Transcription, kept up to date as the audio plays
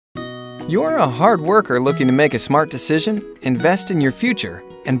You're a hard worker looking to make a smart decision, invest in your future,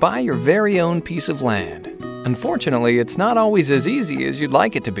 and buy your very own piece of land. Unfortunately, it's not always as easy as you'd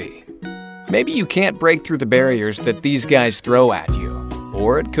like it to be. Maybe you can't break through the barriers that these guys throw at you,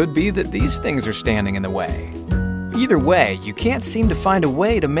 or it could be that these things are standing in the way. Either way, you can't seem to find a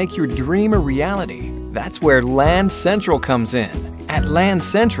way to make your dream a reality. That's where LandCentral comes in. At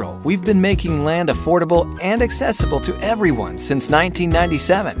LandCentral, we've been making land affordable and accessible to everyone since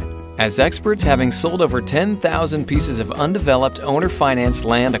 1997. As experts having sold over 10,000 pieces of undeveloped owner-financed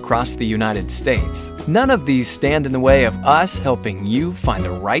land across the United States, none of these stand in the way of us helping you find the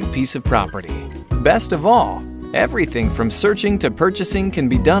right piece of property. Best of all, everything from searching to purchasing can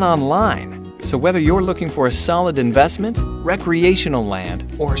be done online. So whether you're looking for a solid investment, recreational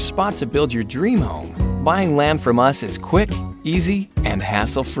land, or a spot to build your dream home, buying land from us is quick, easy, and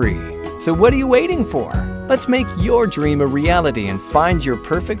hassle-free. So what are you waiting for? Let's make your dream a reality and find your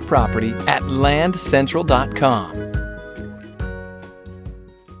perfect property at LandCentral.com.